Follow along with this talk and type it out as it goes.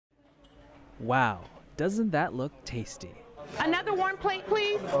Wow, doesn't that look tasty? Another warm plate,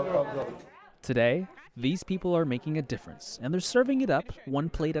 please. Today, these people are making a difference, and they're serving it up one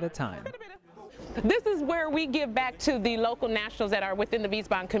plate at a time. This is where we give back to the local nationals that are within the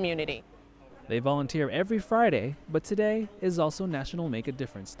Wiesbaden community. They volunteer every Friday, but today is also National Make a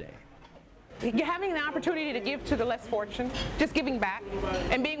Difference Day. Having the opportunity to give to the less fortunate, just giving back,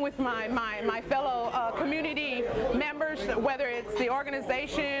 and being with my fellow community members, whether it's the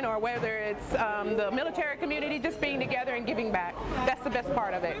organization or whether it's the military community, just being together and giving back. That's the best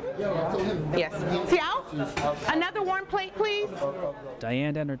part of it. Yes. Ciao? Another warm plate, please.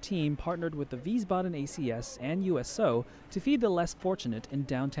 Diane and her team partnered with the Wiesbaden ACS and USO to feed the less fortunate in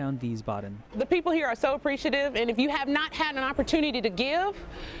downtown Wiesbaden. The people here are so appreciative, and if you have not had an opportunity to give,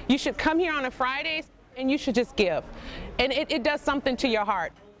 you should come here on a Friday and you should just give. And it does something to your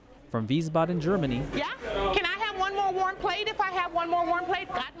heart. From Wiesbaden, Germany. Yeah? Can I have one more warm plate if I have one more warm plate?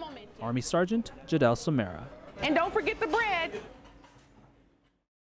 Got moment. Army Sergeant Jedhel Somera. And don't forget the bread.